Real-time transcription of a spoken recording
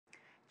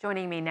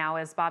Joining me now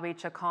is Bobby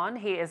Chacon.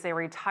 He is a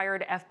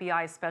retired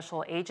FBI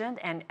special agent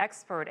and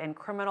expert in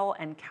criminal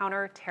and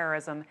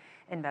counter-terrorism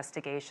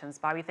investigations.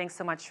 Bobby, thanks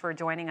so much for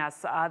joining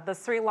us. The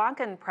Sri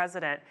Lankan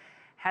president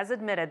has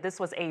admitted this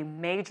was a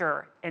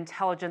major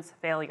intelligence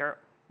failure.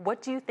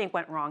 What do you think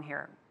went wrong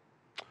here?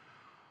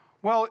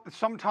 Well,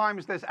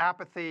 sometimes there's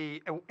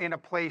apathy in a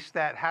place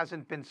that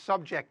hasn't been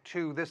subject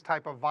to this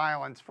type of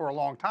violence for a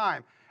long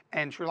time.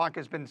 And Sri Lanka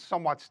has been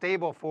somewhat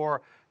stable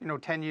for,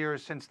 10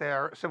 years since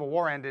their civil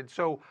war ended.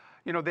 So,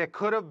 there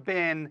could have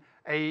been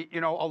a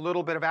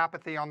little bit of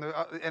apathy on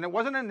the, and it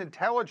wasn't an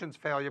intelligence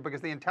failure because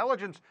the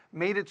intelligence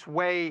made its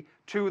way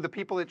to the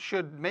people it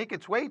should make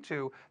its way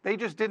to. They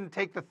just didn't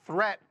take the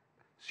threat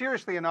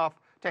seriously enough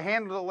to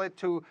hand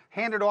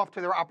it off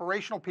to their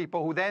operational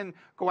people who then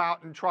go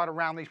out and try to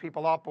round these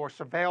people up or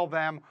surveil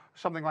them,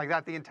 something like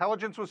that. The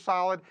intelligence was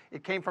solid.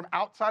 It came from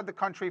outside the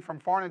country, from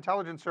foreign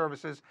intelligence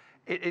services.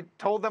 It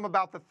told them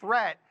about the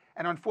threat,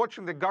 and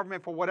unfortunately the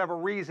government, for whatever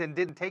reason,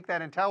 didn't take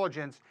that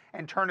intelligence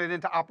and turn it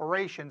into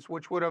operations,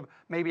 which would have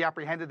maybe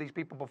apprehended these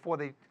people before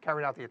they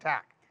carried out the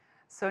attack.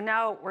 So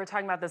now we're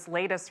talking about this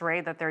latest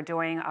raid that they're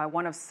doing,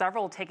 one of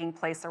several taking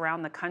place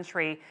around the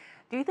country.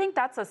 Do you think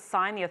that's a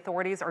sign the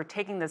authorities are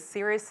taking this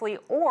seriously,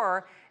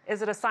 or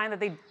is it a sign that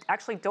they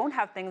actually don't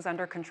have things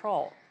under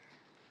control?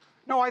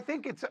 No, I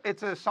think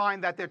it's a sign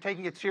that they're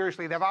taking it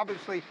seriously. They've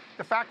obviously,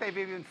 the fact they've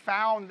even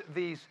found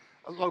these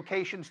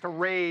locations to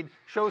raid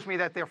shows me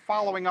that they're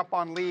following up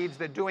on leads,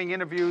 they're doing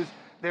interviews,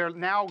 they're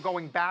now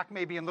going back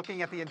maybe and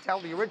looking at the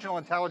original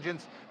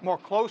intelligence more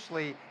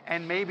closely,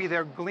 and maybe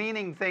they're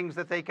gleaning things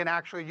that they can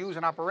actually use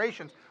in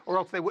operations, or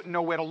else they wouldn't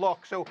know where to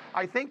look. So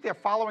I think they're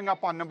following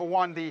up on, number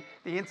one, the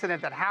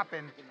incident that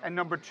happened, and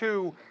number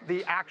two,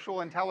 the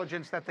actual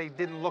intelligence that they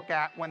didn't look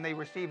at when they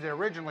received it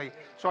originally.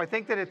 So I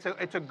think that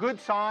it's a good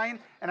sign,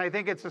 and I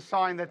think it's a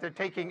sign that they're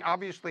taking,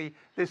 obviously,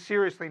 this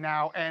seriously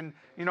now. And,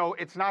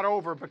 it's not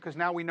over, because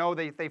now we know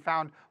they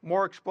found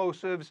more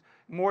explosives,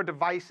 more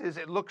devices.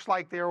 It looks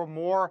like there were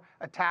more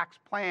attacks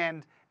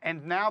planned,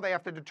 and now they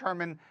have to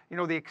determine,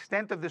 the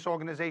extent of this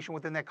organization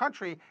within their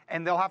country,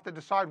 and they'll have to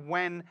decide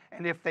when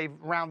and if they've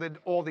rounded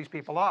all these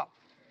people up.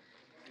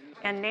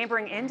 And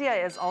neighboring India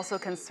is also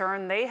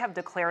concerned. They have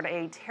declared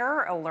a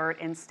terror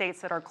alert in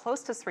states that are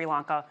close to Sri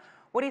Lanka.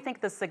 What do you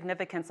think the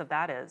significance of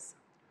that is?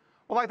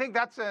 Well, I think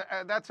that's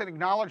an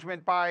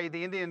acknowledgement by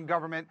the Indian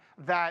government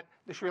that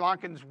the Sri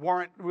Lankans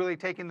weren't really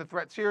taking the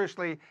threat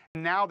seriously.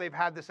 Now they've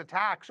had this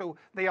attack, so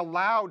they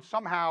allowed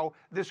somehow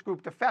this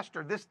group to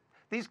fester.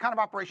 These kind of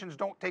operations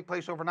don't take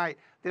place overnight.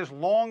 There's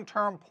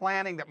long-term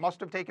planning that must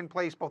have taken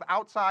place both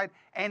outside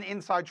and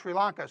inside Sri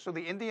Lanka. So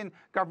the Indian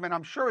government,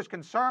 I'm sure, is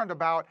concerned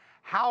about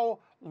how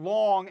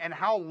long and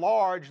how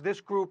large this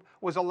group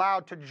was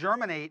allowed to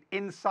germinate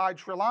inside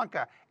Sri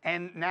Lanka.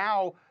 And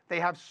now they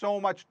have so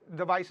much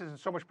devices and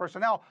so much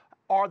personnel.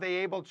 Are they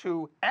able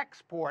to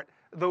export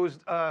those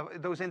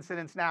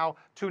incidents now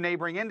to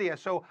neighboring India?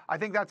 So I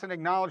think that's an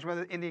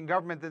acknowledgement of the Indian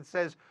government that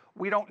says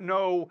we don't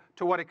know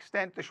to what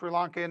extent the Sri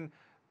Lankan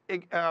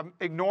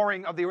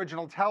ignoring of the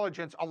original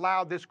intelligence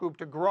allowed this group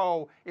to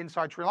grow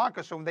inside Sri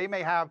Lanka. So they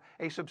may have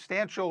a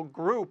substantial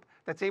group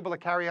that's able to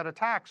carry out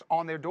attacks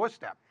on their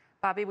doorstep.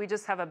 Bobby, we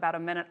just have about a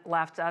minute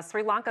left.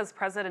 Sri Lanka's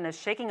president is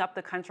shaking up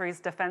the country's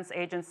defense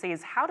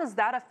agencies. How does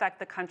that affect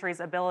the country's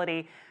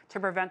ability to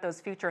prevent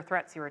those future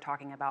threats you were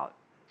talking about?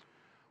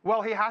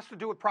 Well, he has to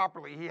do it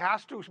properly. He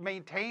has to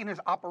maintain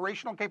his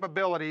operational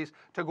capabilities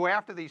to go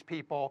after these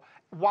people,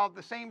 while at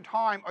the same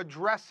time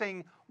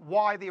addressing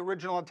why the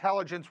original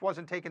intelligence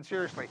wasn't taken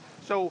seriously.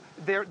 So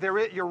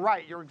you're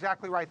right. You're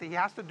exactly right. That he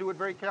has to do it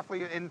very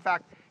carefully. In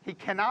fact, he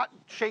cannot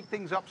shake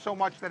things up so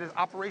much that his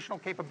operational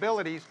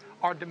capabilities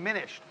are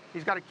diminished.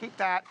 He's got to keep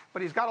that,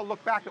 but he's got to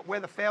look back at where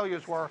the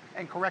failures were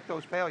and correct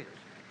those failures.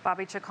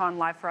 Bobby Chacon,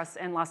 live for us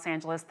in Los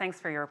Angeles. Thanks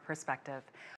for your perspective.